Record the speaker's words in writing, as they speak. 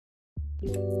Hi,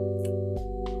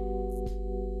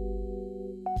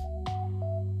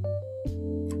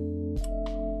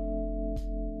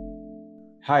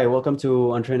 welcome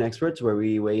to Untrained Experts, where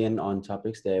we weigh in on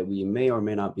topics that we may or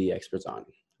may not be experts on.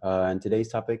 And today's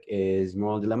topic is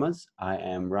moral dilemmas. I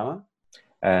am Rama.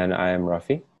 And I am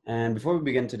Rafi. And before we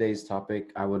begin today's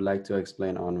topic, I would like to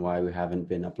explain on why we haven't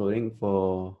been uploading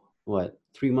for,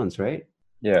 3 months, right?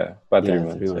 Yeah, about 3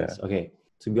 months. 3 months. Yeah. Okay.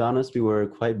 To be honest, we were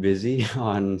quite busy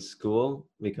on school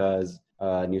because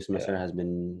new semester Yeah. has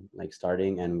been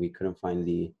starting, and we couldn't find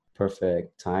the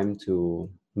perfect time to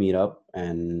meet up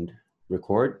and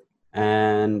record.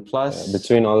 And plus,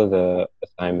 Between all of the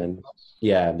assignments.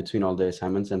 between all the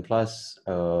assignments, and plus,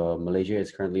 Malaysia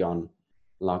is currently on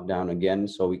lockdown again,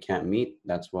 so we can't meet.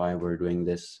 That's why we're doing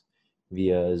this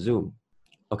via Zoom.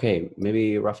 Okay,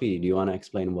 maybe Rafi, do you want to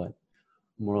explain what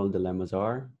moral dilemmas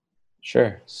are?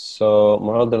 Sure. So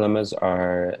moral dilemmas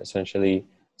are essentially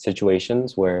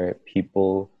situations where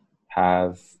people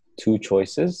have two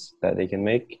choices that they can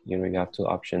make. You have two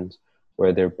options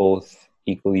where they're both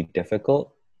equally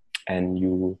difficult, and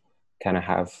you kind of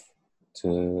have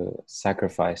to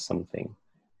sacrifice something.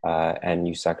 And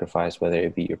you sacrifice whether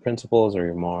it be your principles or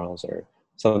your morals or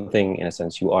something. In a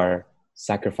sense, you are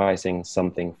sacrificing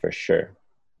something for sure.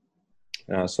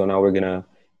 So now we're gonna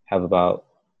have about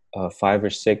 5 or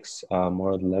 6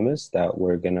 moral dilemmas that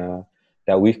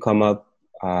we've come up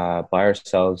by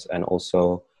ourselves, and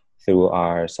also through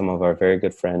some of our very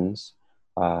good friends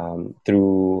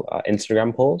through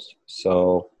Instagram polls.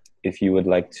 So if you would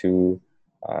like to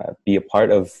be a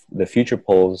part of the future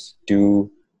polls,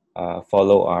 do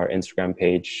follow our Instagram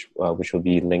page, which will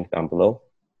be linked down below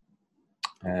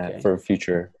for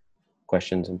future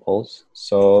questions and polls.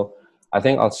 So I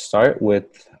think I'll start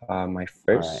with my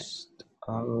first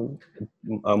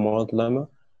moral dilemma.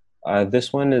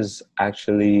 This one is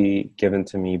actually given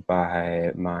to me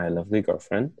by my lovely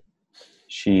girlfriend.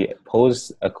 She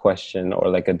posed a question, or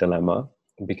like a dilemma,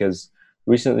 because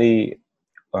recently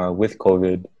with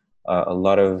COVID, a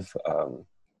lot of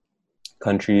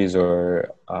countries or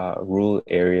rural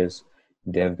areas,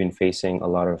 they have been facing a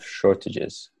lot of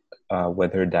shortages,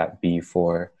 whether that be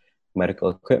for medical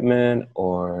equipment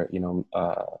or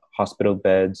hospital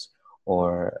beds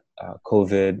or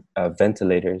COVID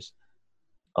ventilators.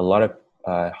 A lot of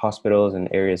hospitals and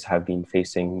areas have been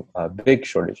facing big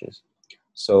shortages.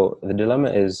 So the dilemma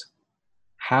is,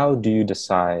 how do you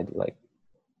decide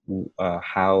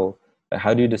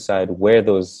how do you decide where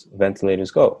those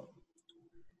ventilators go?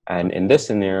 And in this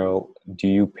scenario, do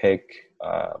you pick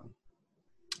a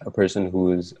person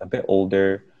who is a bit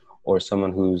older or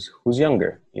someone who's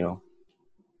younger?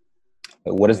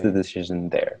 What is the decision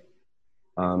there?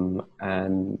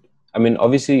 And I mean,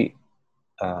 obviously,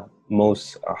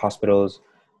 most hospitals,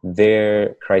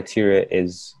 their criteria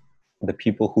is the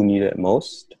people who need it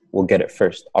most will get it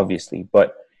first, obviously.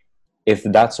 But if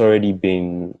that's already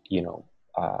been,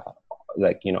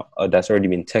 that's already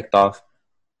been ticked off,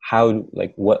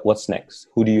 what's next?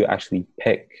 Who do you actually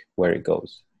pick where it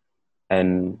goes?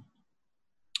 And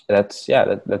that's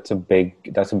a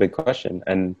big question.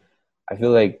 And I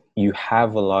feel like you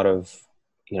have a lot of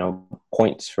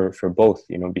points for both,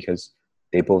 because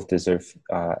they both deserve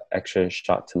extra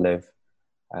shot to live.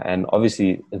 And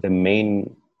obviously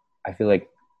I feel like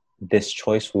this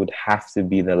choice would have to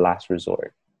be the last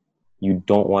resort. You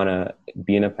don't want to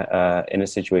be in a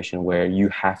situation where you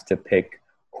have to pick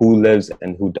who lives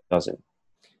and who doesn't,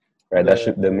 right? That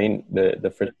should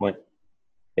the first point.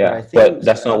 Yeah, but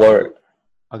that's not what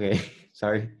okay.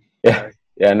 Sorry. Yeah,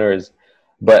 no worries.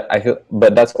 But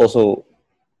that's also,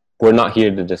 we're not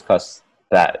here to discuss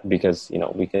that, because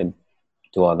we could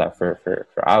do all that for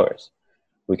hours.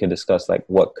 We could discuss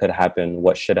what could happen,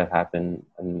 what should have happened,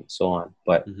 and so on.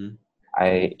 But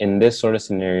in this sort of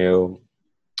scenario,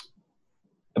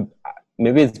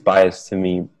 maybe it's biased to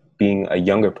me being a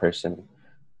younger person,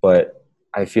 but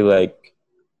I feel like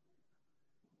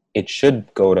it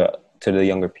should go to the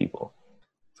younger people,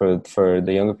 for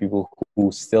the younger people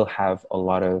who still have a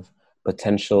lot of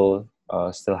potential,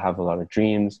 still have a lot of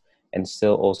dreams, and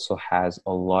still also has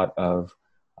a lot of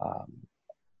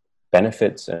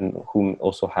benefits, and whom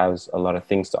also has a lot of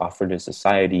things to offer to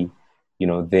society.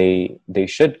 They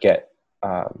should get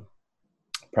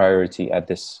priority at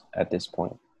this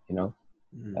point.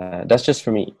 That's just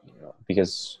for me,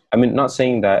 because I mean, not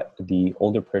saying that the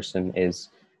older person is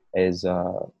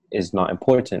not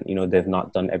important. They've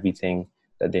not done everything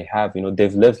that they have.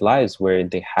 They've lived lives where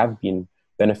they have been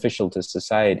beneficial to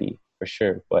society, for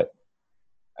sure. But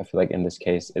I feel like in this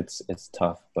case, it's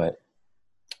tough. But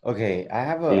okay, I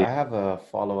have a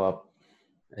follow-up.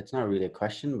 It's not really a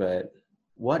question, but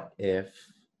what if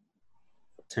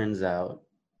turns out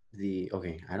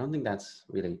I don't think that's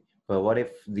really, but what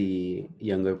if the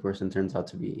younger person turns out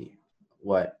to be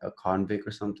what, a convict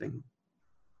or something?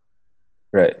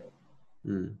 Right.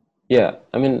 Hmm. Yeah.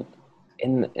 I mean,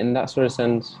 in that sort of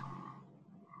sense,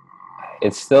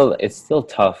 it's still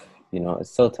tough.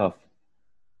 It's still tough.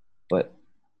 But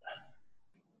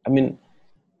I mean,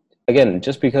 again,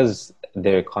 just because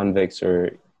they're convicts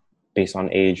or based on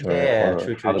age Yeah, yeah, or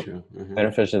true, true, how true. Uh-huh.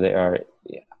 beneficial they are,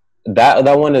 yeah,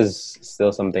 that one is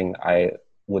still something I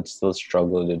would still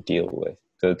struggle to deal with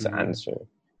to Hmm. answer.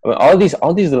 I mean,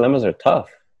 all these dilemmas are tough.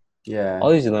 Yeah,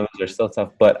 All these dilemmas are still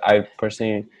tough. But I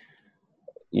personally,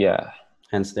 yeah,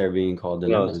 hence they're being called who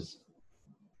knows? dilemmas.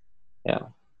 Yeah,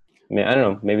 I mean, I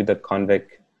don't know. Maybe the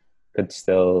convict could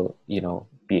still,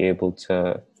 be able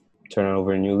to turn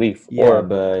over a new leaf, Yeah, or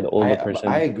the but older I person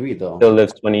agree though. still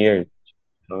lives 20 years.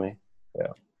 You know what I mean?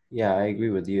 Yeah. Yeah, I agree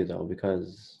with you though,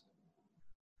 because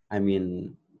I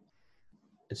mean,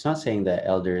 it's not saying that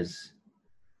elders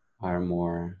are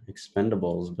more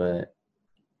expendables, but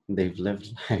they've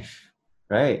lived life,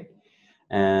 right?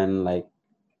 And like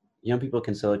young people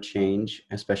can still change,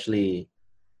 especially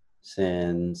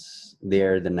since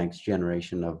they're the next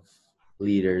generation of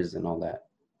leaders and all that.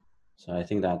 So I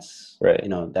think that's, Right.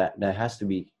 that has to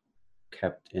be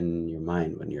kept in your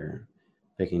mind when you're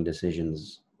picking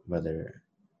decisions, whether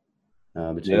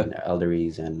Yeah. between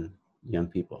elderlies and young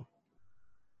people.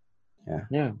 Yeah,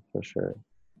 Yeah, for sure.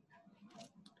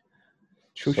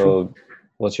 true, true. So,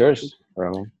 what's yours,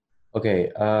 Ramon?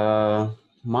 Okay,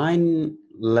 mine.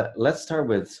 Let's start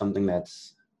with something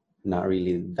that's not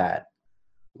really that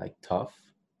like tough.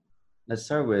 Let's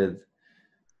start with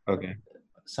Okay.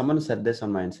 someone said this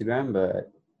on my Instagram,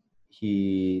 but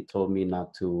he told me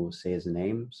not to say his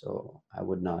name, so I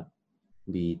would not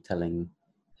be telling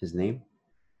his name.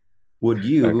 Would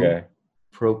you Okay.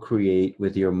 procreate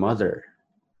with your mother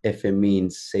if it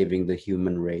means saving the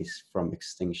human race from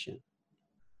extinction?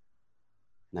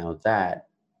 Now that,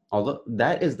 although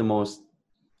that is the most,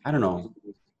 I don't know,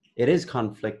 it is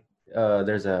conflict.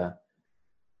 There's a,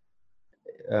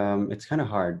 it's kind of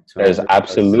hard to There's answer because,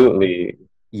 absolutely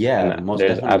yeah, most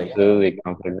there's definitely, absolutely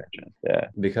conflict of interest. Yeah.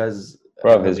 because,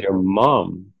 Bro, is your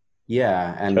mom.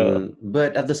 yeah, Chill. and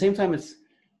but at the same time, it's,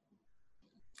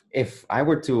 if I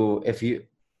were to, if you,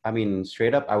 I mean,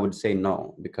 straight up, I would say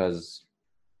no, because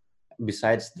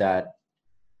besides that,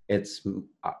 it's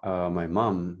my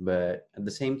mom, but at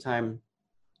the same time,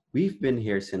 we've been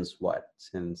here since what?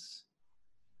 Since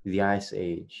the Ice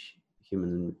Age.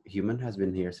 Human has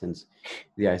been here since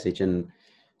the Ice Age, and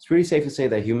it's pretty safe to say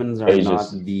that humans are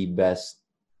not Ages. the best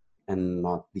and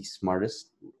not the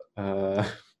smartest uh,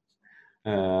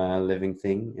 living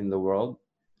thing in the world.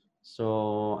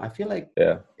 So I feel like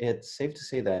Yeah. it's safe to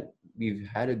say that we've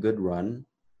had a good run,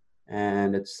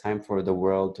 and it's time for the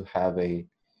world to have a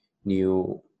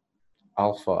new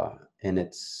alpha in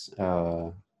its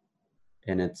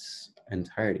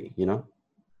entirety.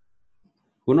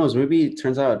 Who knows? Maybe it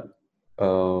turns out,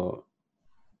 uh,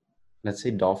 let's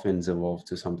say dolphins evolve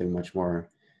to something much more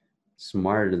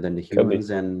smarter than the Could be. humans,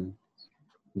 and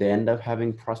they end up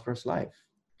having prosperous life.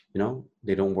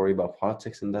 They don't worry about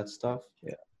politics and that stuff,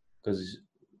 Yeah. because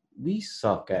we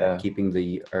suck at Yeah. keeping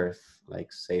the earth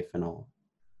like safe and all.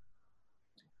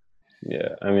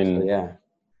 Yeah. I So mean, yeah,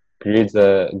 greed's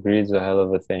a hell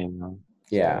of a thing, huh?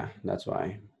 So yeah, that's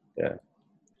why. yeah.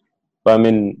 But I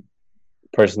mean,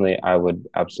 personally, I would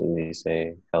absolutely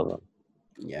say hell no.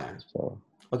 Yeah. So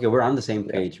Okay, we're on the same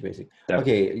yeah, page, basically.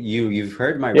 definitely. Okay, you've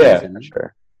heard my Yeah, for reason.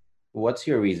 sure. What's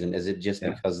your reason? Is it just Yeah.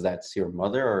 because that's your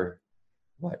mother, or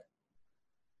what?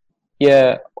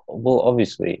 Yeah. Well,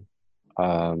 obviously,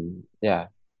 yeah,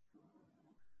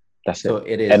 that's So it.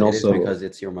 it is. And It is also, because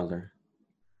it's your mother.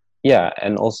 yeah,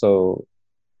 and also,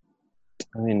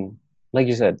 I mean, like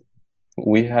you said,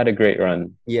 we had a great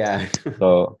run. Yeah.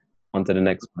 So on to the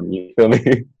next one. You feel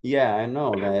me? Yeah, I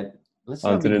know that. Let's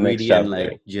On not to be the next greedy and chapter.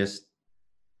 like just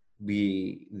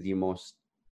be the most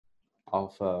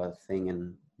alpha thing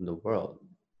in the world.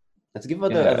 Let's give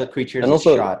other Yeah. creatures And a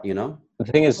also, shot. the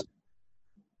thing is,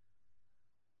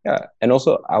 yeah, and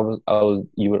also,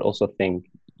 you would also think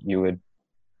you would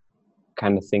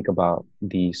kind of think about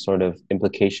the sort of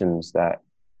implications that,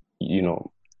 you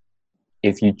know,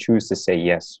 if you choose to say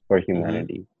yes for Mm-hmm.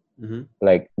 humanity, Mm-hmm.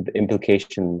 like the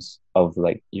implications of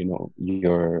like,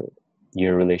 your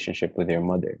relationship with your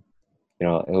mother,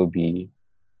 it would be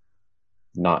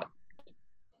not,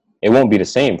 it won't be the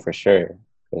same for sure.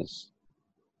 Because,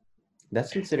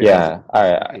 That's considered as yeah,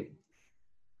 right.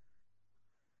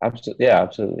 absolutely, yeah,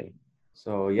 absolutely.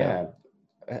 So Yeah.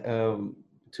 yeah,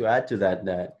 to add to that,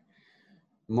 that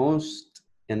most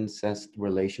incest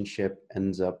relationship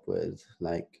ends up with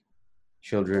like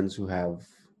children who have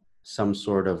some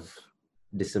sort of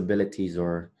disabilities,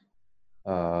 or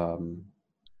they're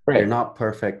Right. not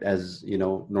perfect as, you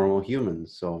know, normal humans.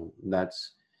 So that's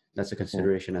a Yeah,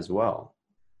 consideration as well.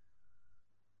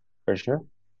 for sure.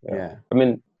 Yeah. Yeah. I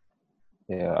mean,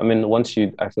 yeah. I mean,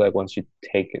 I feel like once you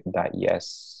take that, yes,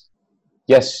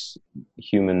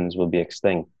 humans will be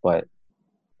extinct, but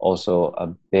also a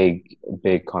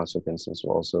big consequences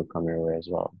will also come your way as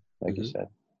well, like you Hmm. said.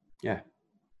 Yeah.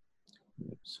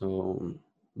 So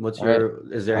what's All right.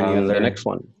 your, is there any The other? next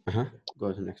one. Uh-huh. Go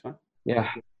to the next one. Yeah.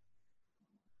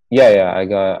 Yeah.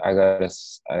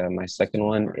 My second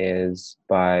one is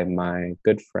by my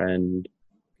good friend,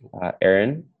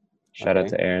 Aaron. Shout out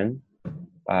Okay. to Aaron.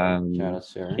 Shout out,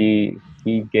 Sarah.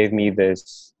 He gave me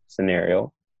this scenario.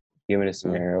 Give me a Uh,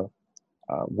 scenario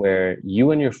where you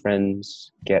and your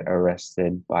friends get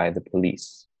arrested by the police,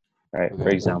 right? For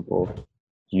okay. example,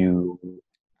 you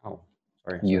Oh,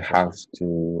 sorry, you sorry, sorry, have sorry.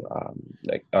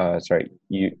 to sorry,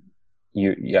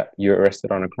 you're arrested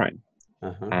on a crime,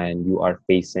 Uh-huh. and you are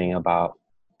facing about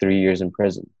 3 years in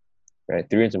prison, right?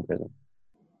 3 years in prison.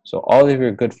 So all of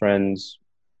your good friends,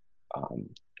 um,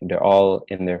 they're all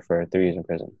in there for 3 years in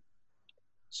prison.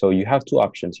 So you have two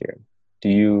options here. Do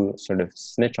you sort of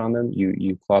snitch on them?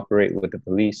 You cooperate with the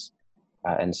police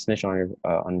and snitch on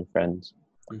your friends,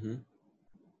 Mm-hmm.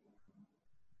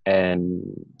 and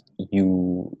you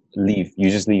leave. You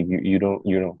just leave. You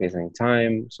don't face any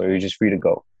time, so you're just free to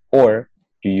go. Or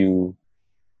do you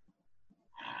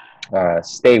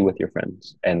stay with your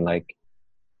friends and like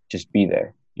just be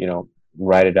there? You know,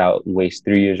 ride it out, waste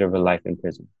 3 years of your life in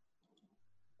prison.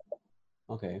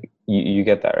 Okay. You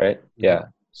get that, right? Mm-hmm. Yeah.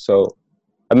 So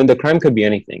I mean, the crime could be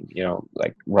anything, you know,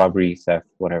 like robbery, theft,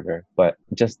 whatever. But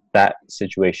just that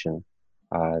situation,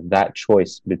 that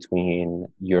choice between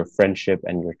your friendship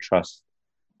and your trust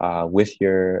with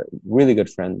your really good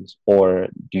friends, or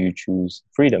do you choose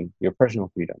freedom, your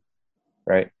personal freedom,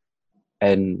 right?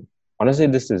 And honestly,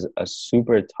 this is a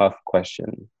super tough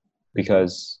question Mm-hmm.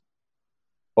 because,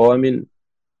 oh, I mean,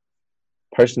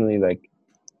 personally, like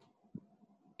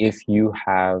if you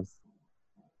have,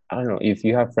 I don't know, if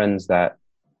you have friends that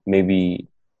maybe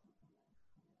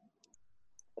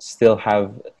still have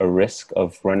a risk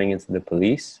of running into the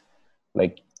police,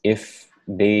 like if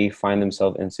they find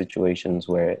themselves in situations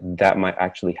where that might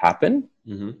actually happen,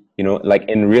 Mm-hmm. you know, like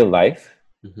in real life,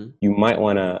 Mm-hmm. you might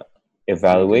want to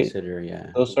evaluate Reconsider,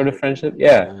 yeah. those sort of friendship.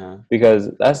 Yeah, Uh-huh. because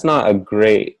that's not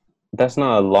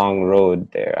a long road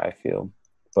there, I feel.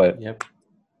 But Yep.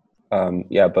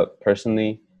 yeah, but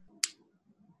personally,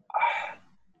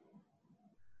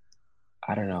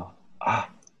 I don't know. Ah,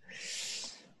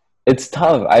 it's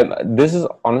tough. This is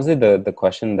honestly the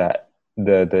question that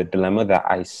the dilemma that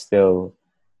I still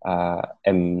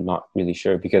am not really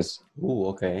sure, because Ooh,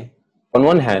 okay. on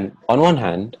one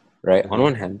hand, right? On Uh-huh.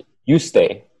 one hand, you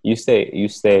stay,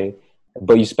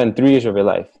 but you spend 3 years of your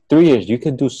life. 3 years, you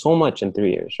could do so much in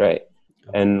 3 years, right?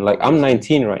 And like I'm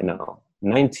Obviously. 19 right now.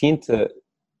 19 to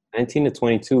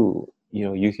 22, you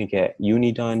know, you can get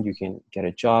uni done, you can get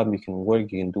a job, you can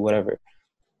work, you can do whatever.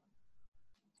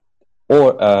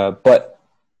 Or but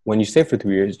when you stay for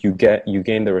 3 years, you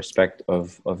gain the respect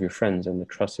of your friends and the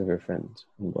trust of your friends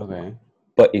and whatnot. Okay.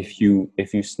 But if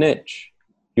you snitch,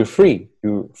 you're free.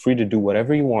 You're free to do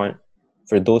whatever you want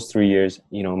for those 3 years.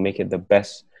 You know, make it the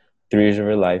best 3 years of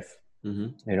your life.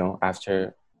 Mm-hmm. You know,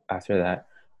 after that,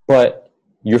 but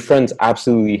your friends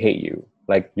absolutely hate you.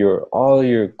 Like all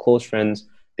your close friends,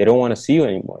 they don't want to see you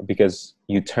anymore because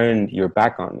you turned your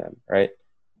back on them, right?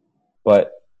 But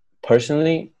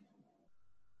personally,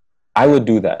 I would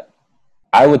do that.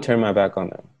 I would turn my back on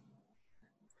them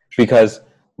because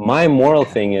my moral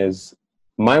thing is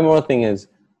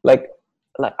like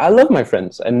I love my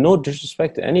friends, and no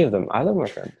disrespect to any of them. I love my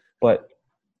friends, but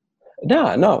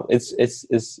no, it's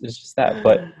just that.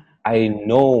 But I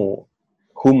know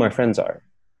who my friends are.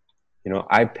 You know,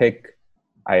 I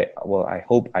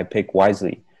hope I pick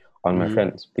wisely on my Mm-hmm.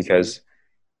 friends, because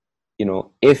you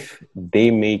know, if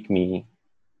they make me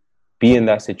be in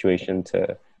that situation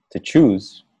to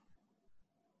choose,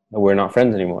 we're not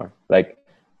friends anymore. Like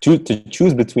to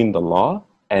choose between the law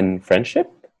and friendship,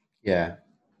 Yeah.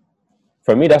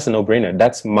 for me that's a no-brainer.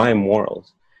 That's my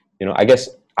morals. You know, I guess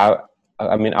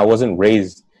I mean I wasn't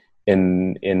raised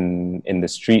in the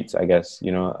streets, I guess.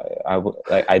 You know,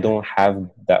 like I don't have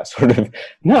that sort of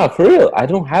no, for real, I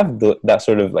don't have that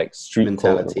sort of like street code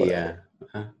or Mentality, whatever. yeah.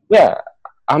 Uh-huh. Yeah,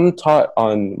 I'm taught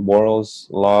on morals,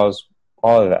 laws,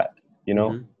 all of that, you know.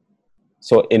 Mm-hmm.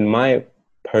 So in my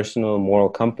personal moral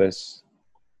compass,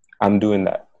 I'm doing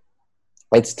that.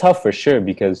 It's tough for sure,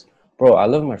 because bro, I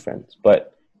love my friends,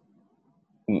 but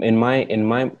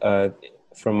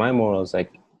from my morals,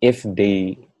 like if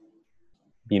they,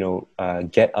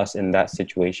 get us in that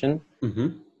situation, Mm-hmm.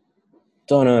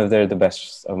 don't know if they're the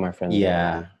best of my friends or not,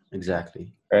 Yeah,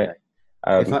 exactly. right?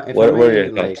 If I What are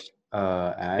your may thoughts?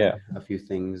 like Yeah, add a few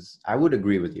things, I would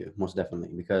agree with you most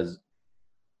definitely because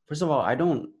first of all, I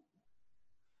don't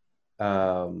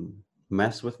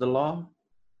mess with the law.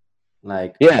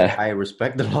 Like yeah, I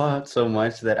respect the law so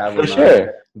much that I for would not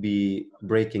sure. be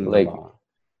breaking the Like, law.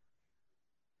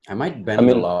 I might I bend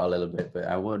the mean, law a little bit, but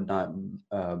I would not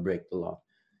break the law.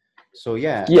 So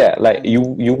yeah, yeah, like and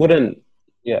you wouldn't,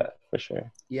 yeah, for sure.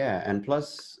 yeah, and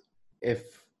plus, if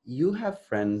you have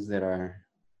friends that are,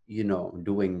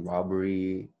 doing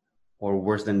robbery or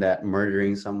worse than that,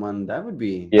 murdering someone, that would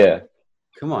be, Yeah,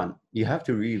 come on, you have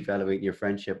to reevaluate your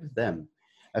friendship with them,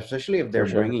 especially if they're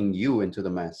for sure. bringing you into the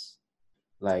mess.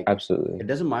 Like, Absolutely. it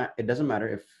doesn't matter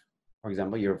if, for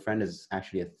example, your friend is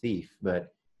actually a thief,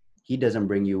 but he doesn't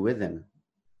bring you with him.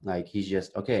 Like, he's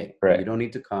just, okay, you Right. don't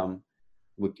need to come.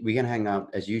 We can hang out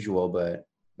as usual, but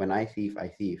when I thief,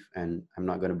 and I'm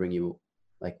not going to bring you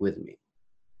like with me.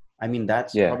 I mean,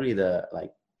 that's Yeah, probably the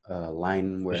like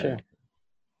line for where sure.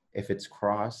 if it's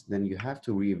crossed, then you have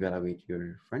to reevaluate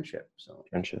your friendship. So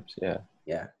Friendships, yeah.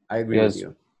 yeah, I agree with Because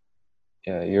you.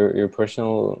 yeah, your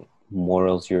personal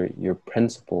morals, your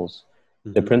principles,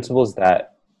 the Hmm. principles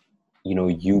that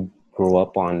you grow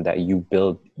up on, that you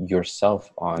build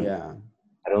yourself on. Yeah,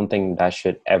 I don't think that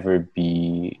should ever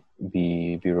be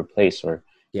replaced or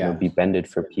yeah, be bended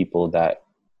for people that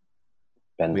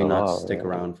bend may the not law. stick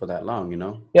around for that long.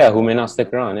 Yeah, who may not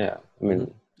stick around. Yeah, I Hmm.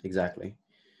 mean, Exactly.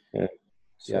 yeah.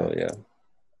 Yeah. So yeah,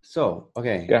 So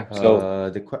okay, yeah. So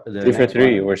the three for next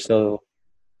three, one. we're still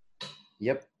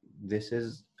Yep,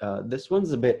 this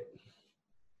one's a bit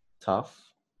tough.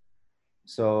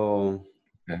 So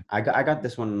okay. I got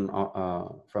this one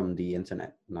from the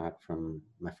internet, not from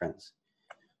my friends.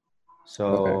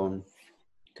 Okay. So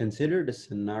consider the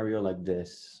scenario like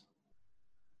this: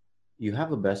 you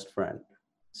have a best friend.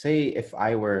 Say if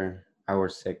I were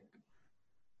sick,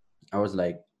 I was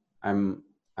like, I'm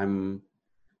I'm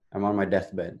I'm on my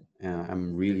deathbed.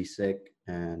 I'm really sick,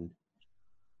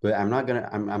 but I'm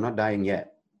not dying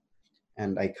yet.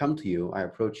 And I come to you, I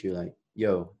approach you like,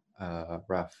 yo,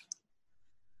 Raf,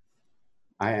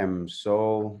 I am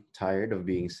so tired of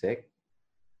being sick,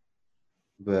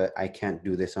 but I can't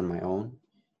do this on my own.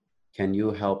 Can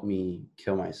you help me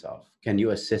kill myself? Can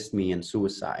you assist me in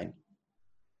suicide?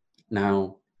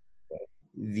 Now,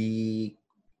 the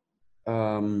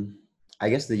um, I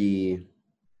guess the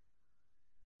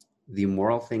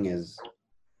moral thing is,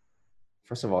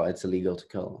 first of all, it's illegal to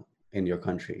kill in your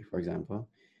country, for example,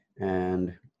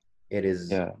 and it is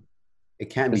Yeah, it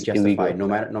can't be it's justified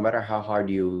illegal no matter how hard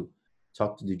you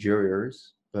talk to the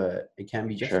jurors, but it can't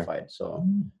be for sure. justified. So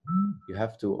you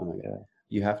have to, oh my god, Yeah,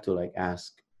 you have to like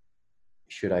ask,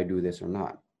 should I do this or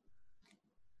not?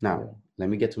 Now, yeah, let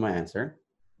me get to my answer.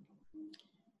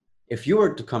 If you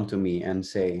were to come to me and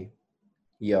say,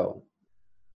 yo,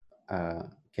 uh,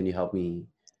 can you help me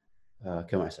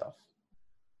kill myself?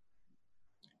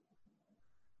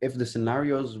 If the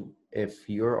scenarios, if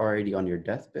you're already on your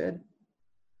deathbed,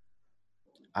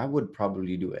 I would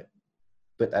probably do it.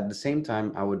 But at the same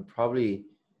time, I would probably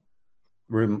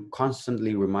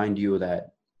constantly remind you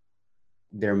that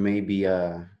there may be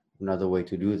another way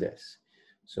to do this.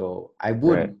 So I right.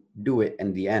 would do it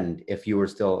in the end if you were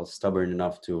still stubborn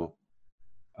enough to,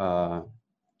 uh,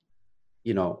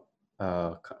 you know,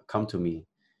 come to me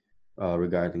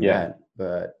regarding Yeah, that.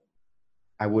 But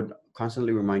I would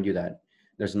constantly remind you that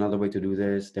there's another way to do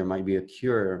this. There might be a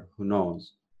cure. Who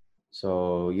knows?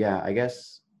 So yeah, I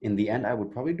guess in the end, I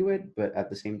would probably do it. But at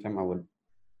the same time, I would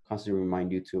constantly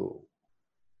remind you to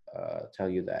tell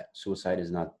you that suicide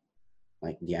is not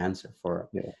like the answer for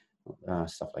yeah,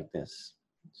 stuff like this.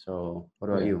 So what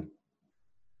about yeah. you?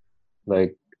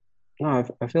 Like no,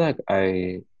 I feel like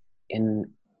in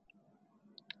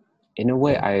in a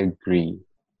way, I agree.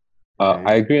 Okay.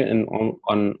 I agree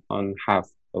on half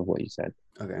of what you said.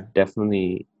 Okay.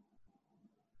 Definitely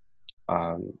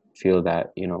feel that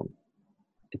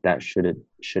that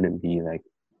shouldn't be like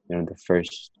the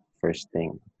first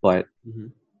thing, but Mm-hmm.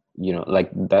 like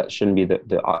that shouldn't be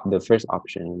the first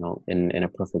option. In a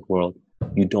perfect world,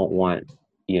 you don't want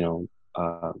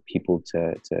people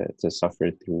to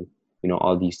suffer through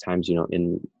all these times,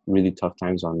 in really tough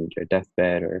times on their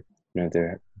deathbed, or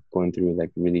they're going through like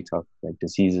really tough like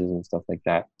diseases and stuff like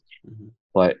that. Mm-hmm.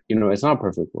 But it's not a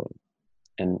perfect world,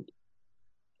 and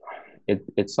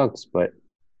it sucks, but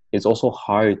it's also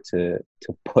hard to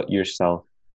put yourself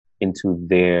into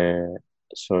their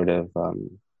sort of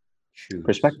Choose.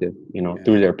 perspective, you know,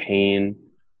 through Yeah. their pain,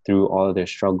 through all of their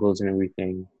struggles and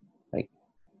everything. Like,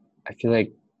 I feel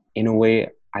like in a way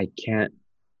I can't,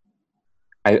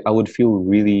 I would feel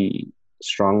really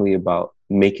strongly about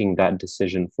making that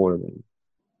decision for them,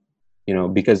 you know,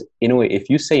 because in a way, if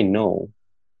you say no,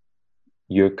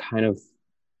 you're kind of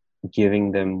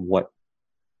giving them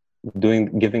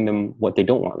giving them what they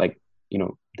don't want. Like, you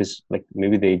know, this, like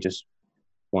maybe they just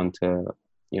want to,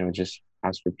 you know, just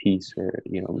ask for peace or,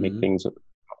 you know, make Mm-hmm. things,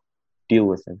 deal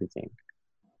with everything.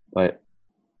 But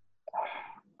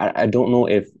I don't know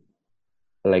if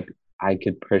like I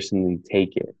could personally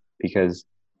take it, because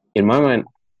in my mind,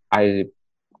 I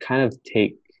kind of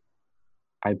take,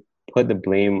 I put the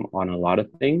blame on a lot of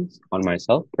things on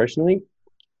myself personally.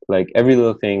 Like every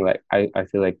little thing, like I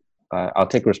feel like I'll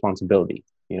take responsibility,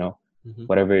 you know, Mm-hmm.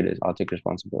 whatever it is, I'll take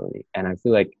responsibility. And I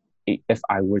feel like if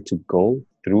I were to go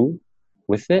through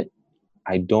with it,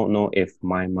 I don't know if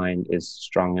my mind is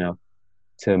strong enough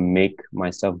to make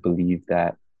myself believe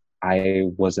that I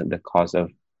wasn't the cause of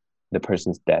the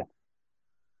person's death,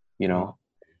 you Oh, know?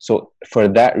 So for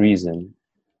that reason,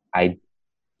 I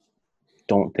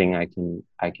don't think I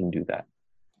can do that.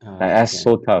 That's okay.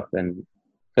 so tough. And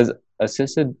because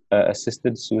assisted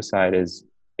suicide is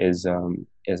a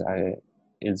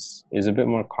bit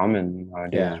more common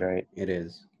nowadays, Yeah, right? it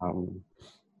is. Um,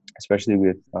 Especially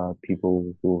with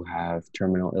people who have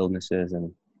terminal illnesses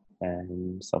and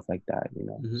stuff like that, you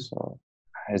know. Mm-hmm. So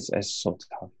it's so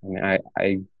tough. I mean,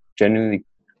 I genuinely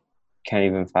can't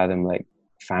even fathom like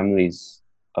families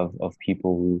of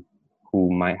people who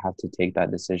might have to take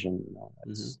that decision. You know,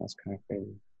 Mm-hmm. that's kind of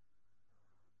crazy.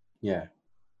 Yeah.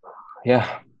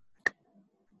 Yeah,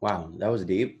 Wow, that was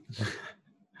deep.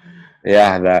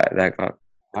 yeah, that got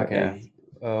yeah. Okay.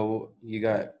 You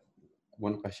got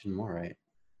one question more, right?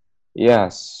 Yeah,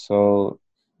 so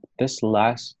this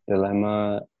last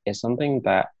dilemma is something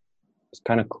that is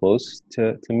kind of close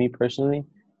to me personally,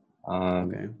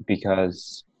 Okay.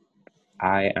 because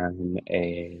I am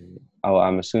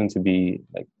I'm a soon to be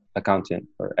like accountant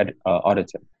or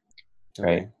auditor,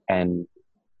 right? Okay. And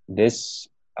this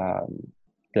um,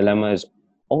 dilemma is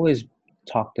always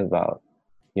talked about,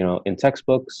 you know, in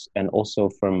textbooks and also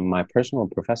from my personal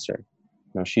professor.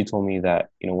 You know, she told me that,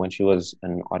 you know, when she was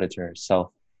an auditor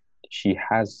herself, she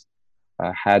has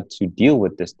had to deal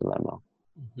with this dilemma.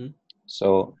 Mm-hmm.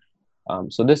 So,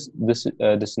 so this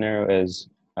scenario is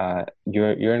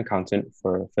you're an accountant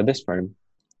for this firm,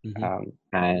 Mm-hmm.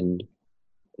 and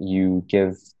you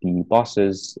give the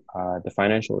bosses the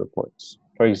financial reports.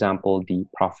 For example, the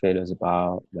profit is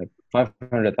about like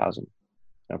 500,000.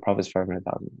 Profit's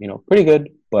 500,000. You know, pretty good.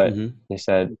 But Mm-hmm. they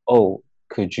said, "Oh,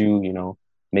 could you, you know,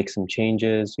 make some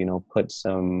changes? You know, put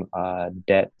some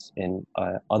debt in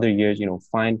other years. You know,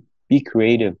 be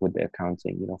creative with the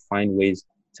accounting. You know, find ways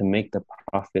to make the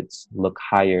profits look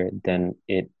higher than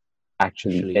it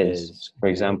actually Actually is. is. For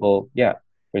Okay. example, yeah.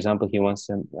 For example, he wants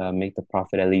to make the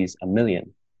profit at least 1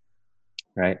 million,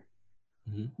 right?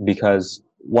 Mm-hmm. Because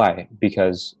why?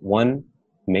 Because one,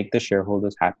 make the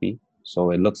shareholders happy,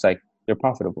 so it looks like they're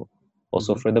profitable.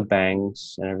 Also Mm-hmm. for the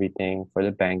banks and everything, for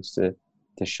the banks to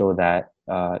show that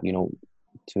you know,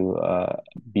 to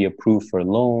be approved for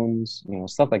loans, you know,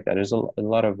 stuff like that. There's a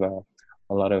lot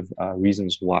of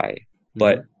reasons why, Mm-hmm.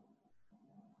 but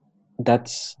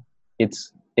that's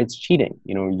it's cheating.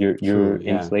 You know, you're True.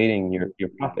 Yeah. inflating your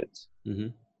profits. Mm-hmm.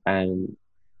 And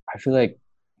I feel like,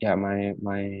 yeah,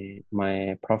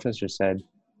 my professor said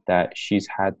that she's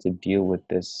had to deal with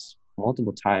this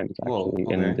multiple times Whoa.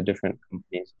 actually in Okay. the different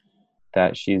companies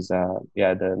that she's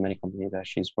yeah, the many companies that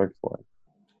she's worked for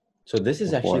So this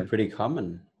is actually before. pretty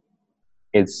common.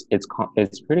 It's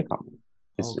pretty common.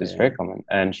 It's very Okay. common,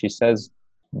 and she says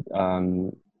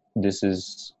um, this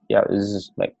is, yeah, this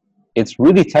is like, it's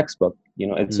really textbook. You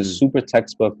know, it's a Mm. super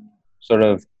textbook sort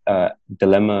of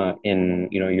dilemma in,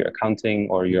 you know, your accounting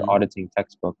or your Mm-hmm. auditing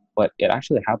textbook, but it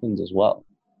actually happens as well.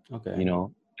 You Okay. know,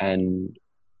 and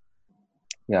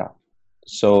yeah,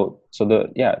 so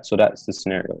that's the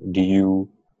scenario. Do you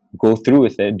go through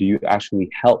with it? Do you actually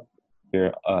help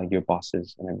your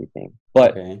bosses and everything?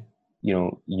 But Okay. you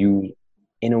know, you,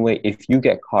 in a way, if you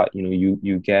get caught, you know,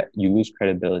 you lose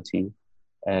credibility,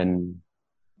 and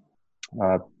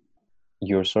uh,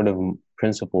 your sort of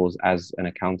principles as an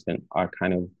accountant are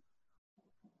kind of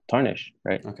tarnished,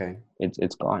 right? Okay.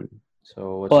 It's gone.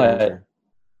 So what's your but answer?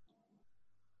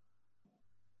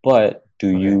 but do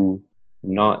Okay. you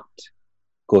not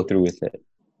go through with it?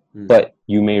 Mm. But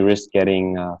you may risk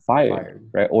getting fired, Fired.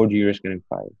 right? Or do you risk getting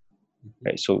fired, Mm-hmm.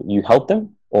 right? So you help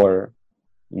them or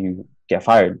you get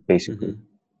fired, basically. Mm-hmm.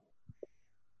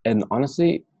 And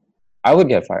honestly, I would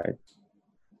get fired.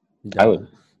 I Duh. would.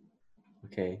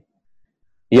 Okay.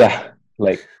 Yeah,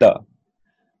 like duh.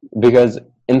 Because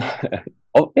in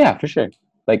oh yeah, for sure.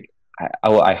 Like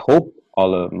I hope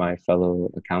all of my fellow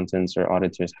accountants or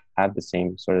auditors have the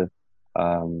same sort of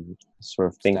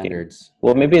thinking. Standards.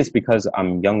 Well, maybe it's because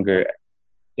I'm younger.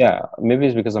 Yeah, maybe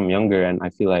it's because I'm younger and I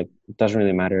feel like it doesn't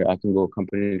really matter. I can go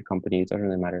company to company, it doesn't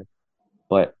really matter.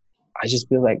 But I just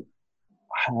feel like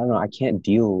I don't know, I can't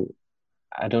deal.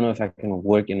 I don't know if I can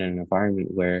work in an environment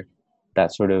where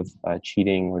that sort of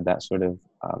cheating or that sort of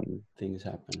Things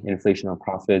happen. inflation on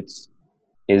profits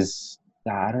is,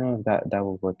 I don't know if that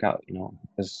will work out,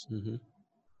 because Mm-hmm.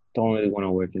 don't really want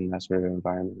to work in that sort of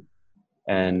environment.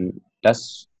 And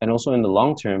also in the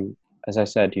long term, as I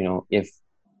said, if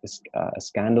a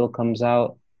scandal comes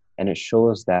out and it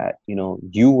shows that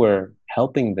you were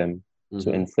helping them to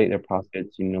Mm-hmm. inflate their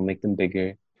profits, make them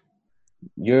bigger,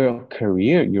 your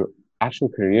actual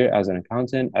career as an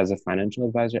accountant, as a financial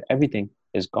advisor, everything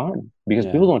is gone because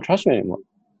Yeah. people don't trust you anymore.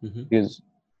 Mm-hmm. Because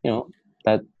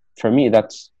that, for me,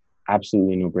 that's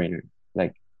absolutely no brainer.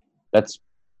 Like, that's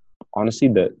honestly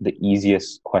the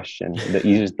easiest question, the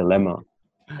easiest dilemma.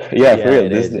 Yeah, for Yeah, real,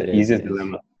 it this is is. the It is. easiest It is.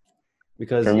 dilemma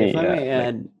Because for if me. I Yeah, may like,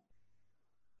 add,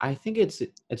 I think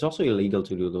it's also illegal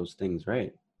to do those things,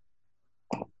 right?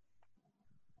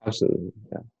 absolutely.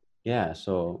 Yeah, Yeah.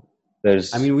 So I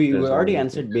there's mean, we there's already already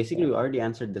answered. things. Basically, Yeah, we already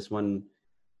answered this one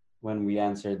when we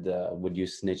answered the "Would you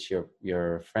snitch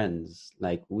your friends?"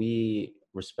 Like we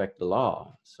respect the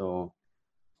law. So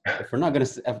if we're not gonna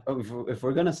if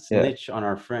we're gonna yeah, snitch on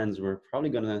our friends, we're probably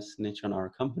gonna snitch on our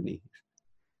company.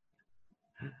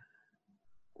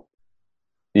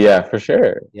 yeah, for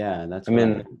sure. Yeah, that's I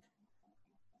mean, why.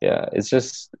 yeah,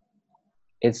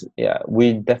 yeah,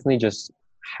 we definitely just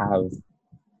have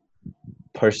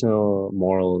personal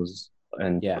morals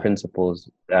and Yeah. principles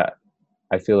that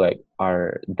I feel like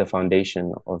are the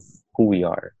foundation of who we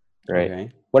are, right?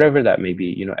 Okay. Whatever that may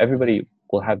be, Hmm. everybody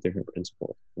will have different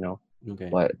principles, Okay.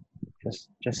 but just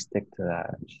stick to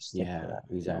that. Just stick to Yeah. that.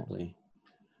 Exactly.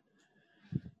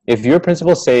 If your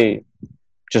principles say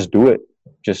just do it,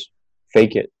 just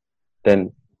fake it,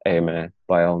 then hey man,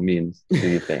 by all means, do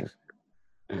your thing.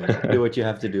 Do what you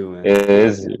have to do, man. It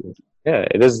is, yeah,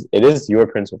 it is your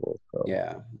principle. So,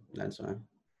 Yeah, that's fine.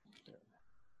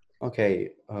 Okay,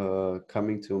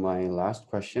 coming to my last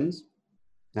questions.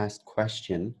 Last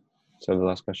question. so the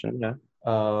last question, yeah,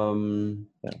 Um,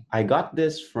 yeah, I got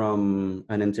this from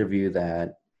an interview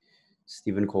that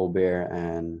Stephen Colbert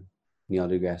and Neil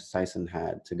deGrasse Tyson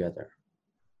had together.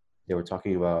 They were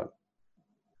talking about,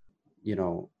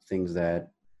 things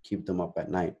that keep them up at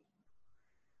night.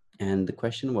 And the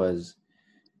question was,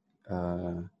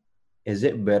 uh, is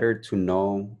it better to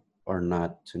know or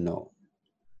not to know?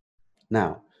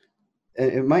 Now,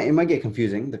 it might get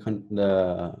confusing the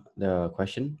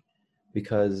question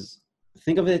because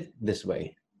think of it this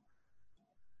way: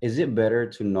 is it better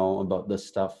to know about the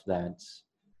stuff that's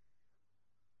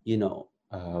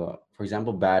for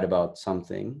example, bad about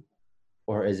something,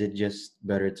 or is it just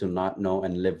better to not know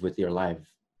and live with your life?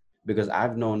 Because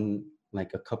I've known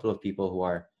like a couple of people who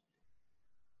are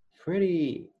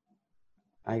pretty,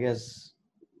 I guess,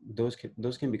 those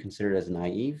can be considered as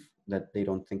naive, that they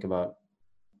don't think about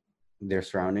their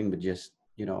surrounding, but just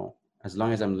as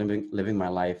long as I'm living my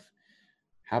life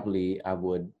happily, I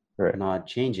would right, not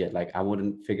change it. Like I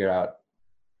wouldn't figure out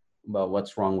about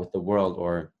what's wrong with the world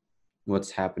or what's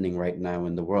happening right now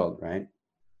in the world, right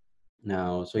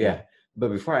now. So yeah. yeah, but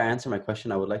before I answer my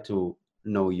question, I would like to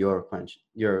know your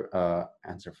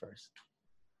answer first.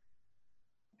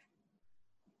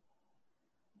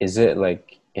 Is it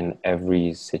like in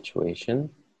every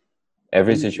situation?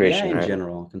 Every Yeah, situation, in right?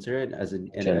 general, consider it as a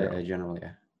General. general.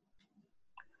 Yeah.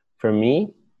 For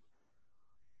me,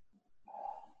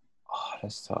 oh,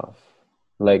 that's tough.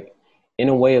 Like, in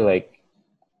a way, like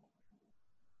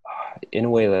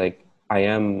I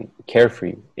am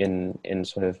carefree in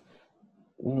sort of,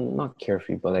 not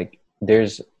carefree, but like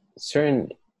there's certain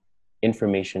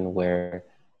information where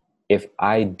if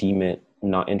I deem it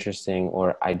not interesting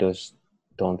or I just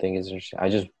don't think it's interesting, I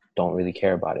just don't really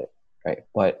care about it, right?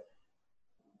 But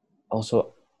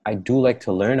also, I do like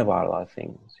to learn about a lot of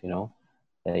things.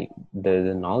 Like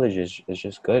the knowledge is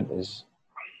just good. Is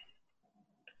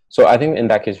So I think in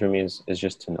that case for me is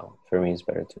just to know. For me, it's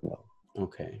better to know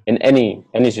Okay. in any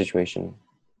situation.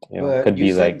 But Could you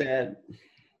be said like, that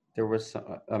there was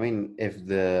I mean, if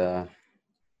the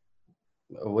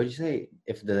what do you say,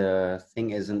 if the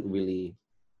thing isn't really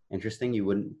interesting, you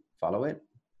wouldn't follow it.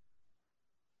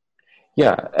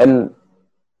 yeah,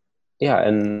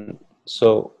 and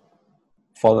so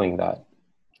following that,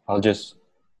 I'll just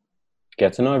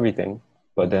get to know everything.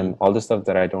 But then Mm-hmm. all the stuff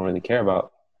that I don't really care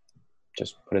about,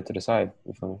 just put it to the side.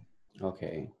 You feel me?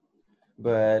 Okay.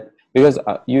 But Because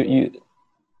you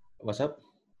what's up?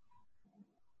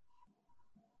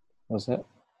 what's that?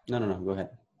 No. Go ahead.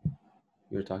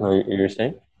 You were talking? No, you're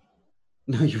saying?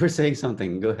 No, you were saying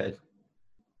something. Go ahead.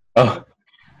 Oh,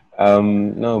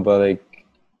 no, but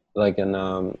like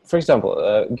an for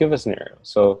example, give a scenario.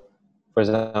 So, for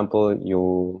example,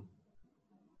 you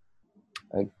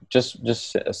like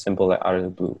just a simple like out of the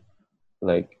blue,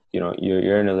 like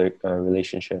you're in a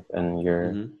relationship and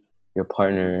Mm-hmm. your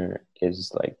partner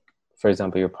is like, for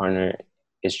example, your partner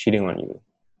is cheating on you,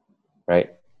 right?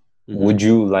 Mm-hmm. Would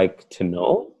you like to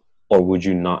know or would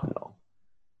you not know?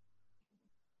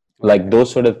 Like Okay.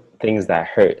 those sort of things that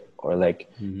hurt, or like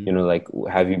Mm-hmm. like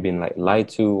have you been like lied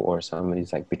to, or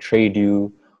somebody's like betrayed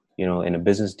you, in a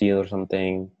business deal or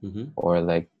something, Mm-hmm. or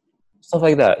like stuff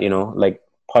like that, like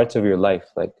parts of your life,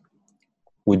 like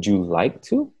would you like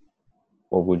to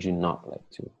or would you not like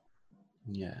to?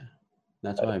 Yeah.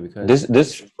 That's why, this because this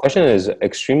question is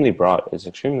extremely broad. It's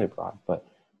extremely broad, but I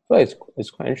feel like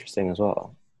it's quite interesting as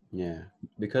well. yeah,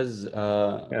 because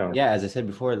Yeah. yeah, as I said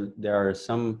before, there are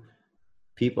some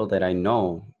people that I know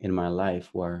in my life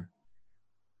where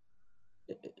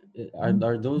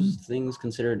are those things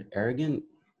considered arrogant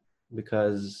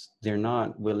because they're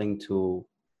not willing to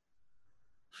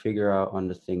figure out on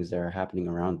the things that are happening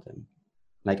around them.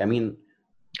 Like, I mean,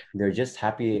 they're just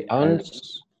happy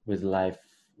Honest, with life,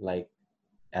 like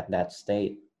at that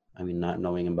state. I mean, not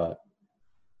knowing about,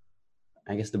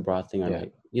 I guess the broad thing are yeah.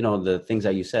 like, the things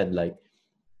that you said, like,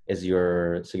 is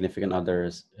your significant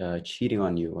others cheating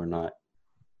on you or not?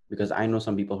 Because I know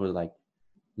some people who are like,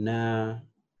 nah,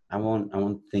 I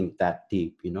won't think that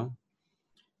deep.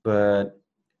 But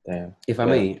Damn. if I Yeah.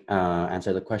 may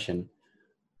answer the question,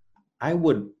 I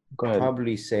would Go ahead.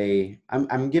 probably say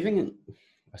I'm giving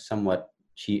a somewhat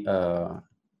cheap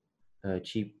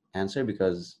answer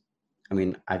because I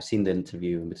mean I've seen the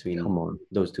interview between Come on.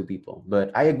 those two people, but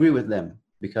I agree with them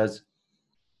because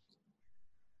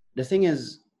the thing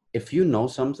is, if you know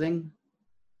something,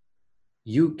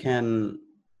 you can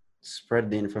spread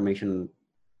the information.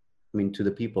 I mean, to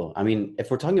the people. I mean, if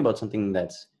we're talking about something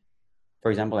that's, for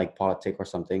example, like politics or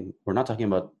something, we're not talking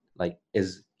about like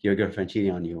is your girlfriend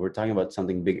cheating on you. We're talking about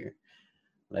something bigger.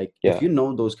 Like if Yeah. you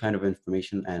know those kind of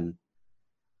information, and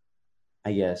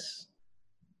I guess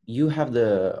you have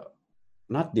the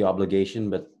not the obligation,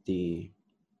 but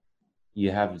you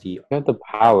have the You have the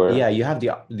power. yeah, you have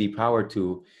the power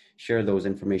to share those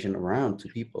information around to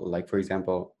people. Like for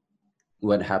example,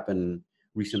 what happened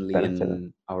recently Spread it to them.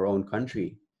 in our own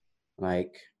country.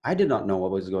 Like I did not know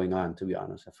what was going on, to be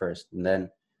honest, at first, and then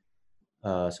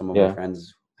some of my Yeah.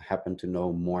 friends happen to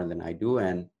know more than I do,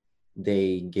 and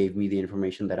they gave me the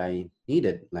information that I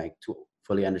needed, like to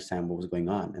fully understand what was going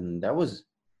on, and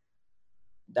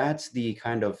that's the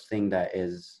kind of thing that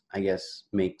is, I guess,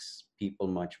 makes people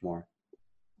much more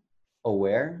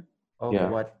aware of Yeah.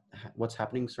 what's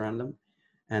happening around them.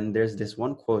 And there's this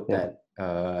one quote Yeah.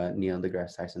 that Neil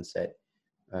deGrasse Tyson said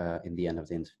in the end of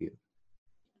the interview: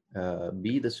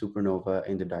 "Be the supernova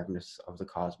in the darkness of the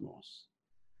cosmos,"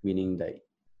 meaning that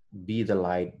be the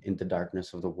light in the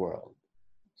darkness of the world.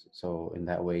 So in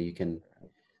that way, you can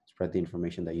spread the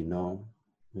information that you know,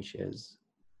 which is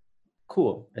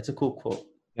cool. It's a cool quote.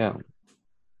 Yeah.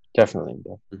 Definitely.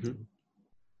 Hmm.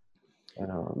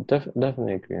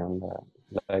 Definitely agree on that.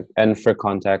 Like, and for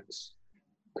context,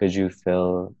 could you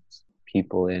fill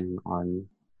people in on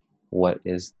what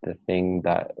is the thing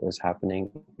that is happening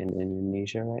in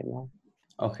Indonesia right now?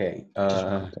 Okay. Just for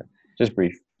context, just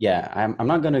brief. Yeah, I'm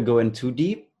not gonna go in too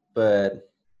deep, but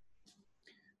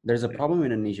there's a problem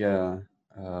in Indonesia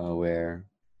where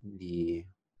the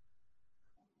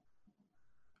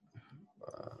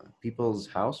people's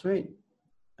house, right?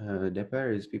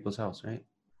 DPR is people's house, right?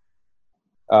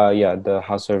 Yeah, the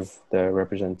House of the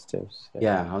Representatives. Yeah,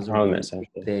 Yeah, House of Parliament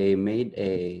Representatives.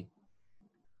 essentially.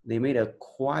 They made a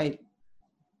quite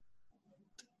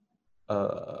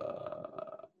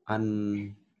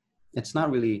un. It's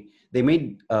not really. They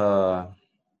made a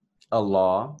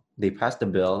law. They passed a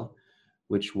bill,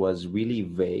 which was really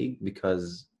vague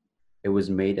because it was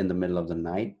made in the middle of the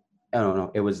night. I don't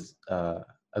know. It was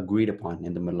agreed upon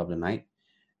in the middle of the night,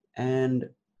 and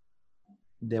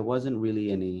there wasn't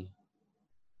really any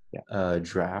Yeah,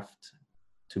 draft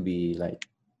to be like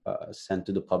sent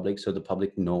to the public, so the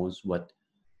public knows what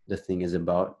the thing is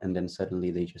about, and then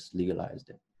suddenly they just legalized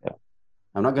it. yeah,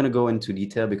 I'm not going to go into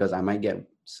detail because I might get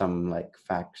some like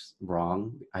facts wrong.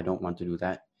 I don't want to do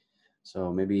that.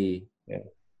 So maybe yeah.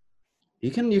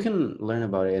 you can learn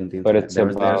about it in the But internet. it's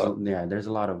There's about, yeah, there's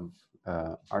a lot of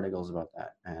articles about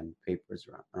that and papers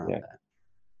around yeah. that.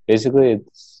 Basically,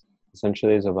 it's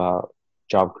essentially is about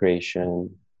job creation,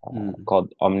 Mm.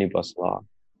 called Omnibus Law.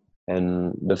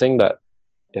 And the thing that,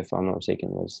 if I'm not mistaken,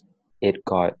 was it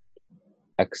got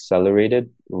accelerated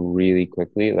really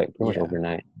quickly, like pretty much Yeah.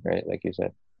 overnight, right? Like you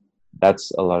said, that's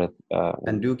a lot of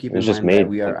And do it keep in was just mind that made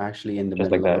we are like actually in the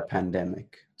just like middle of a that. pandemic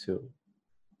too.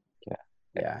 Yeah,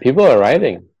 Yeah. people are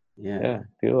writing. Yeah. Yeah,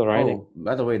 people are writing. Oh,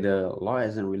 by the way, the law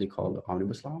isn't really called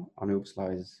omnibus law. Omnibus law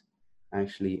is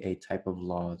actually a type of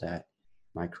law that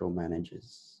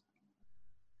micromanages.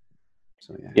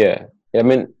 So yeah. Yeah, I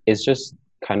mean, it's just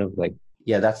kind of like,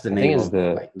 Yeah, that's the I think name it's of the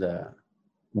like the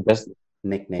best.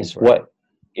 nickname It's for it. what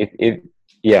if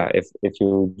yeah, if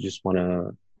you just wanna,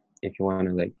 if you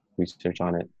wanna like research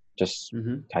on it, just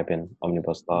Mm-hmm. type in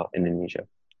Omnibus Law Indonesia.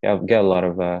 Yeah, get a lot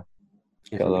of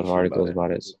Information about articles it.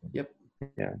 about it. So, Yep.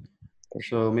 yeah, for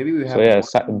sure. So maybe we So have yeah,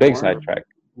 one big more. sidetrack.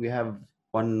 We have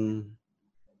one.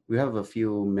 We have a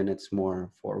few minutes more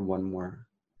for one more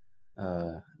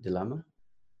dilemma.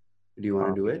 Do you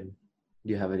want to do it? Um, Do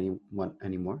you have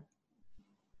any more?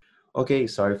 Okay,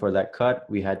 sorry for that cut.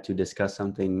 We had to discuss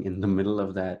something in the middle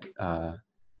of that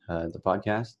the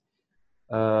podcast.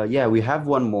 Yeah, we have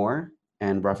one more,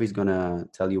 and Rafi's gonna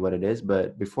tell you what it is.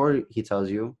 But before he tells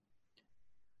you,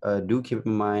 do keep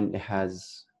in mind it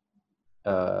has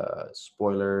a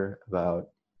spoiler about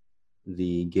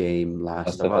the game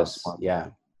Last Last of of Us Us. one, Yeah,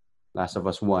 Last of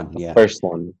Us One. the Yeah. first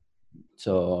one, which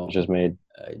So was made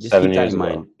just keep seven that years in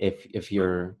mind.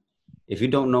 ago. If you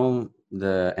don't know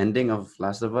the ending of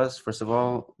Last of Us, first of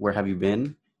all, where have you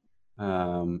been?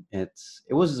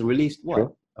 It was released what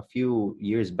True. a few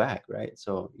years back, right?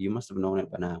 So you must have known it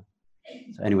by now.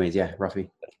 So, anyways, yeah, Rafi,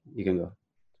 you can go.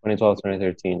 2012,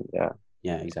 2013. Yeah,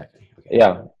 Yeah, exactly. Okay.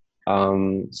 yeah.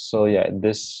 So yeah,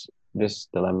 this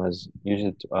dilemma is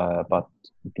usually about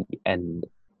the end,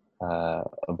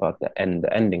 the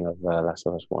ending of Last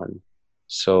of Us One.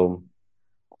 So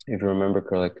if you remember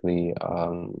correctly,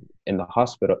 in the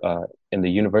hospital, in the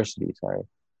university, sorry,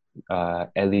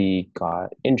 Ellie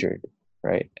got injured,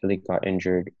 right? Ellie got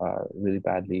injured really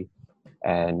badly,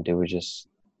 and they were just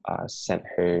sent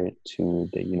her to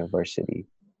the university,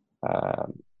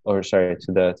 or sorry,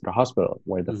 to the hospital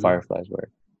where the Mm-hmm. fireflies were.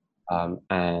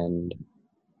 And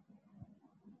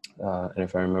and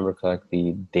if I remember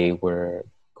correctly, they were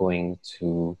going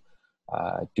to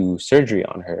do surgery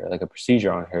on her, like a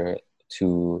procedure on her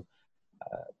to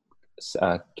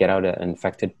get out an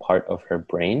infected part of her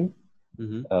brain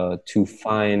Mm-hmm. to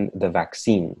find the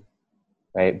vaccine,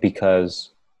 right? Because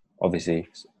obviously,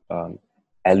 um,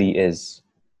 Ellie is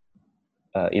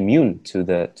immune to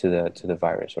the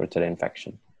virus or to the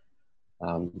infection.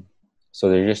 Um, so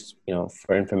they're just,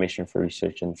 for information, for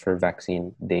research, and for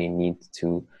vaccine, they need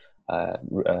to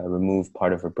remove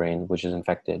part of her brain which is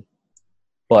infected.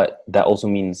 But that also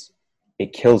means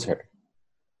it kills her.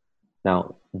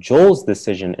 Now, Joel's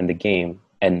decision in the game,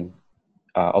 and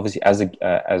obviously as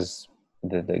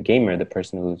the gamer, the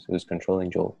person who's controlling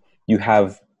Joel, you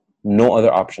have no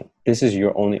other option. This is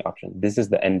your only option. This is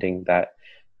the ending that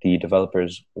the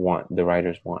developers want, the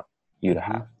writers want you to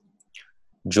Mm-hmm. have.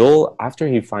 Joel, after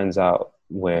he finds out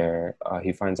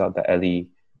that Ellie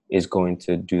is going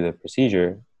to do the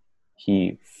procedure,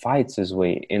 he fights his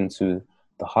way into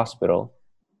the hospital,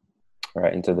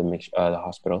 right, into the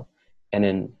hospital, and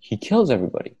then he kills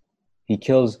everybody. He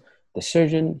kills the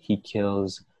surgeon. He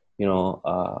kills, you know,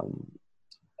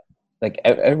 like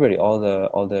everybody, all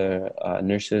the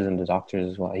nurses and the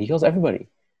doctors as well. He kills everybody,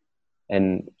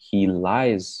 and he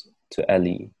lies to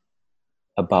Ellie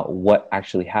about what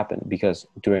actually happened, because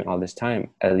during all this time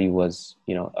Ellie was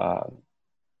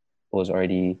was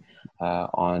already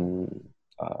on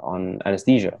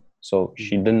anesthesia, so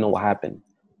she Mm-hmm. didn't know what happened,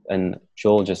 and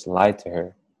Joel just lied to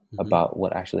her Mm-hmm. about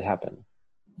what actually happened.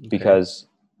 Okay. Because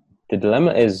the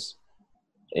dilemma is,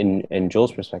 in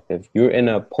Joel's perspective, you're in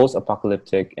a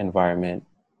post-apocalyptic environment,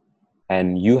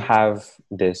 and you have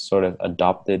this sort of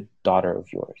adopted daughter of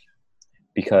yours,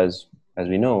 because as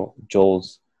we know,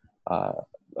 Joel's uh,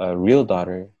 real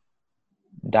daughter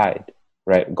died,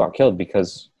 right? Got killed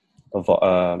because of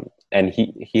and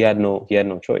he had no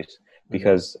choice, Mm-hmm.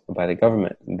 because by the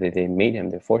government they made him,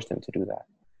 they forced him to do that.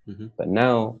 Mm-hmm. But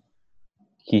now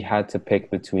he had to pick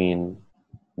between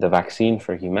the vaccine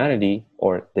for humanity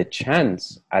or the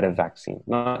chance at a vaccine.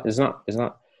 Not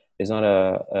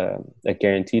a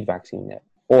guaranteed vaccine yet,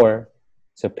 or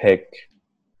to pick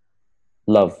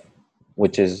love,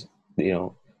 which is,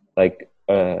 like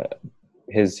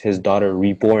his daughter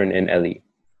reborn in Ellie,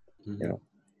 you Mm-hmm. know.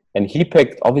 And he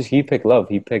picked love.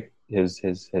 He picked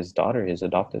his daughter, his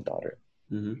adopted daughter.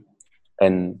 Mm-hmm.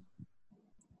 And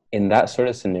in that sort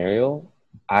of scenario,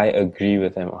 I agree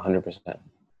with him 100%.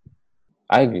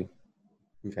 I agree.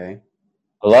 Okay.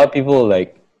 A lot of people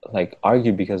like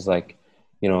argue because like,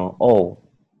 oh,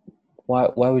 why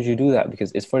would you do that?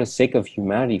 Because it's for the sake of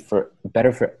humanity, for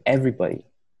better for everybody.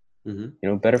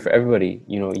 Mm-hmm. Better for everybody.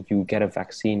 You get a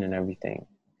vaccine and everything.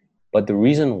 But the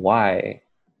reason why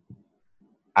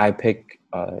I pick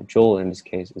Joel in this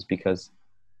case is because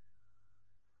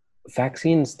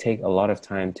vaccines take a lot of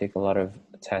time, take a lot of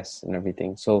tests and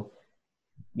everything. So,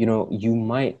 you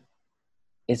might,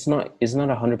 it's not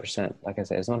 100%. Like I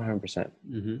said, it's not 100%.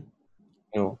 Mm-hmm.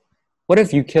 You know, what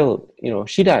if you kill,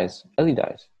 she dies, Ellie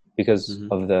dies because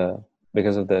Mm-hmm.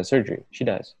 of the surgery. She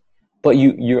dies. But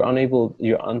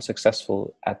you're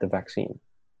unsuccessful at the vaccine.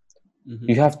 Mm-hmm.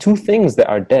 You have two things that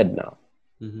are dead now.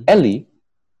 Mm-hmm. Ellie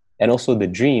and also the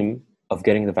dream of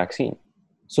getting the vaccine.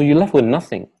 So you're left with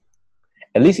nothing.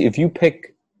 At least if you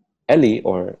pick Ellie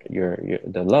or your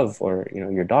the love or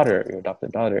your daughter, your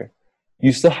adopted daughter,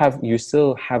 you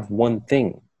still have one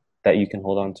thing that you can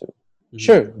hold on to. Mm-hmm.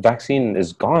 Sure, vaccine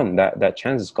is gone, that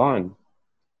chance is gone,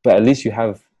 but at least you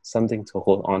have something to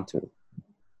hold on to.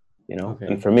 And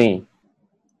Okay. for me,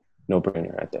 no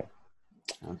brainer right there.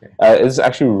 Okay. It's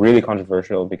actually really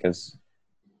controversial because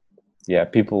yeah,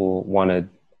 people wanted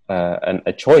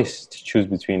a choice to choose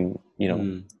between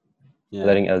Mm. Yeah.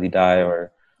 letting Ellie die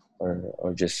or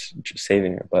just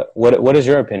saving her. But what is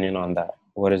your opinion on that?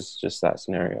 What is just that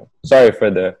scenario? Sorry for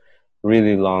the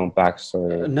really long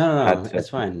backstory. No, no, Had no. to It's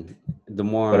fine.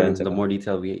 put into The that. more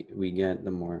detail we get,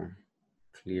 the more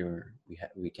clear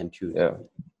we can choose. Yeah.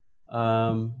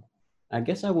 Um, I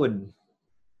guess I would.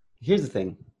 Here's the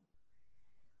thing.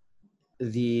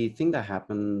 The thing that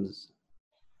happens,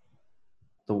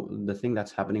 the thing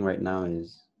that's happening right now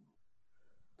is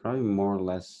probably more or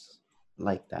less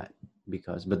like that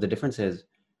but the difference is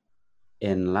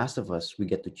in Last of Us we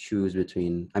get to choose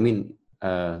between. I mean,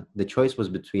 the choice was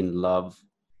between love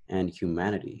and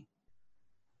humanity,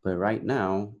 but right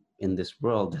now in this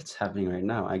world that's happening right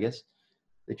now, I guess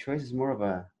the choice is more of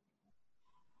a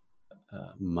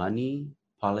money,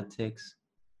 politics,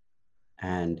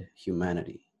 and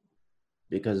humanity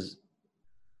because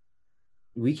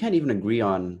we can't even agree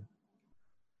on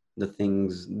the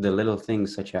little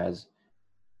things such as,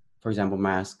 for example,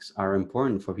 masks are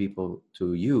important for people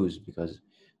to use because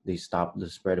they stop the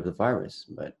spread of the virus.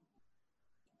 But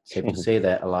safe to say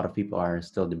that a lot of people are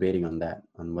still debating on that,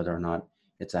 on whether or not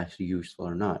it's actually useful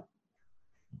or not.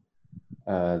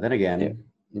 Then Yeah. again,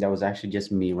 that was actually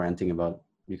just me ranting about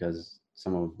because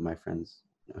some of my friends.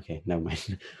 Okay, never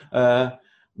mind. Uh,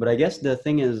 but I guess the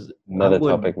thing is, I Another would,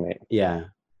 topic, mate. yeah,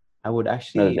 I would Another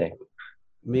actually day.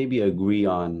 maybe agree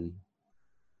on.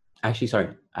 Actually, sorry,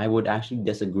 I would actually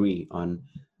disagree on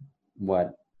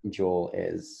what Joel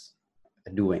is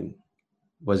doing,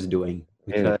 was doing,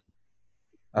 because Really?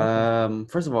 Okay.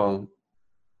 first of all,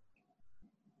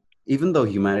 even though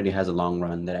humanity has a long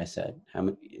run, that I said,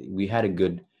 we had a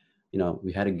good,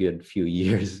 we had a good few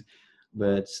years,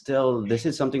 but still, this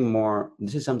is something more.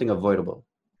 This is something avoidable.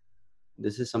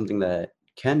 This is something that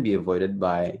can be avoided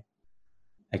by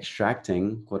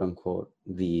extracting, quote unquote,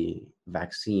 the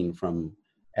vaccine from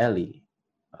Ellie.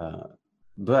 Uh,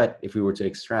 but if we were to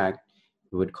extract,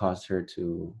 it would cause her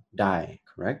to die.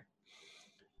 Correct.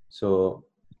 So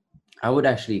I would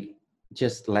actually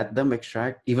just let them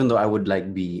extract, even though I would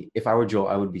like be, if I were Joe,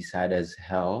 I would be sad as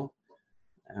hell,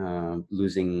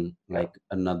 losing Yeah, like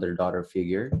another daughter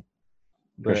figure. for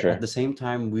But at sure. the same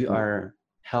time, we Mm. are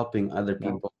helping other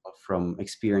Yeah. people from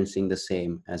experiencing the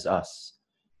same as us,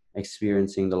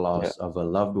 experiencing the Yeah. loss of a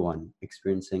loved one,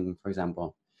 experiencing, for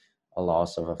example, a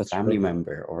loss of a That's family true.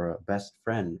 member or a best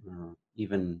friend, or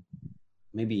even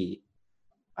maybe,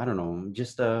 I don't know,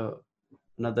 just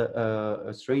another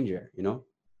a stranger,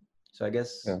 So I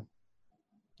guess Yeah.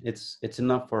 it's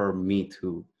enough for me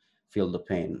to feel the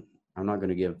pain. I'm not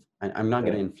Yeah.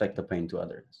 gonna inflict the pain to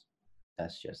others.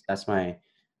 That's my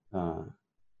uh,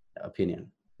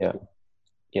 opinion. Yeah.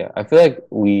 Yeah. I feel like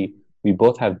we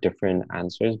both have different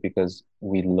answers because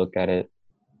we look at it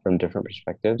from different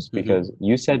perspectives. Mm-hmm. Because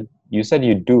you said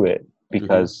you do it Mm-hmm.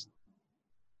 because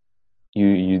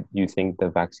you think the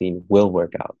vaccine will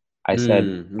work out. I said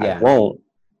I Yeah. won't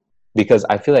because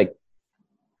I feel like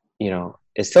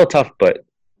it's still tough, but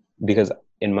because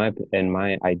in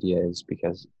my idea is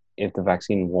because if the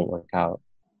vaccine won't work out,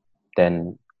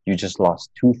 then you just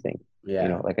lost two things.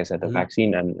 Yeah. Like I said, the Mm-hmm.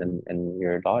 vaccine and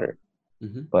your daughter.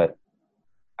 Mm-hmm. But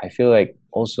I feel like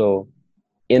also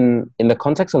in the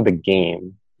context of the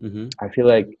game, Mm-hmm. I feel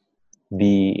like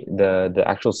the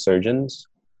actual surgeons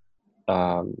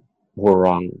um, were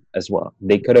wrong as well.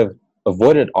 They could have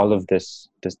avoided all of this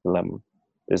dilemma,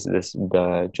 this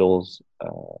the Joel's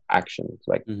actions.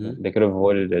 Like Mm-hmm. they could have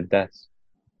avoided their deaths.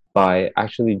 by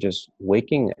actually just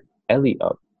waking Ellie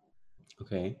up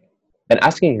Okay. and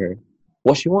asking her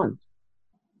what she wants.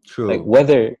 Like True.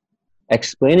 whether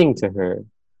explaining to her,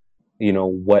 you know,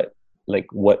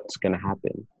 what's gonna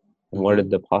happen and what are Mm-hmm.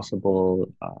 the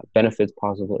possible benefits,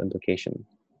 possible implications,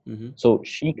 Mm-hmm. so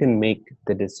she can make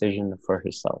the decision for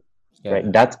herself. Right?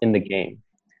 Yeah. That's in the game,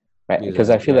 right? Because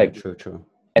I Exactly. feel Yeah. like True. True.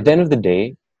 at the end of the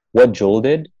day, what Joel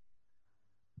did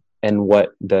and what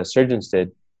the surgeons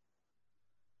did,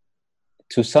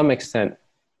 to some extent,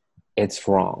 it's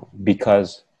wrong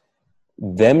because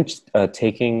them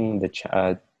taking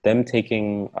them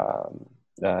taking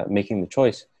making the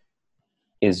choice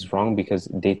is wrong because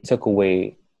they took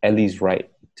away Ellie's right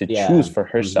to choose Yeah. for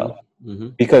Mm-hmm. herself, Mm-hmm.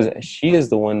 because she is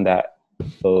the one that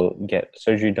will get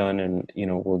surgery done and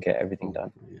will get everything Oh,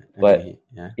 done. yeah. But Okay.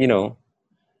 Yeah. you know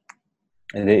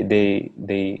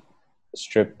they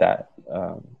stripped that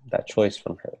choice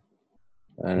from her,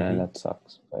 and Mm-hmm. that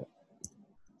sucks. But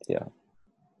yeah,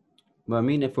 But I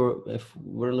mean, if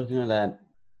we're looking at that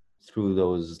through the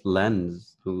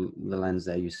lens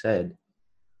that you said,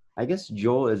 I guess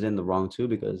Joel is in the wrong too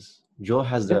because Joel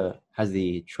yeah, has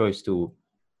the choice to,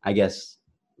 I guess,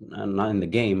 not in the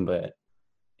game, but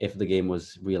if the game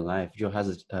was real life, Joel has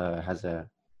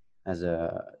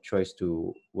a choice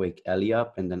to wake Ellie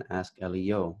up and then ask Ellie,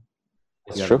 "Yo,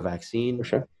 it's you have the true for vaccine.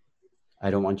 sure. I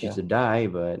don't want you Yeah, to die,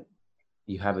 but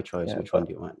you have a choice. yeah, Which one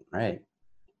do you want?" Right?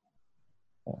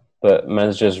 but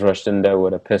man's just rushed in there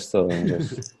with a pistol and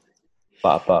just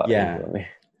pop out. You Yeah. feel me?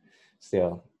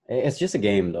 Still, it's just a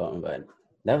game though, but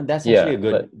that's actually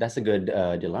Yeah, but a good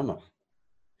dilemma.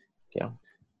 yeah,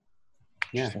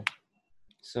 Yeah. interesting.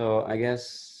 So I guess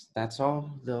that's all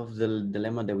the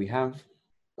dilemma that we have.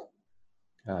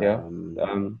 Yeah. Um,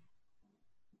 Um,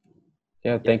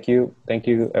 yeah, yep. thank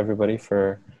you everybody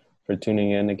for tuning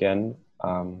in again,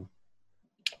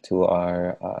 to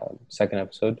our second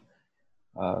episode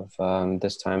of,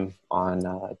 this time on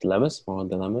dilemmas, moral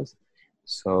dilemmas.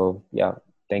 So yeah,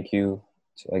 thank you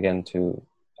again to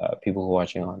people who are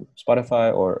watching on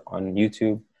Spotify or on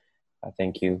YouTube.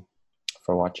 Thank you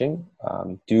for watching.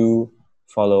 Do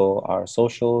follow our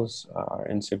socials, our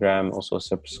Instagram. Also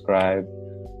subscribe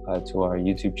to our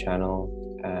YouTube channel,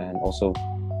 and also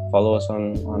follow us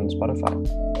on Spotify,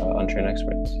 Untrained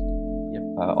Experts. Yep.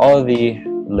 All of the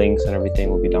links and everything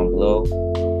will be down below.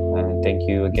 And thank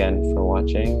you again for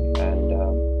watching, and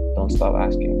don't stop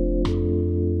asking.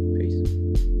 Peace.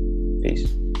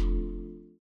 Peace.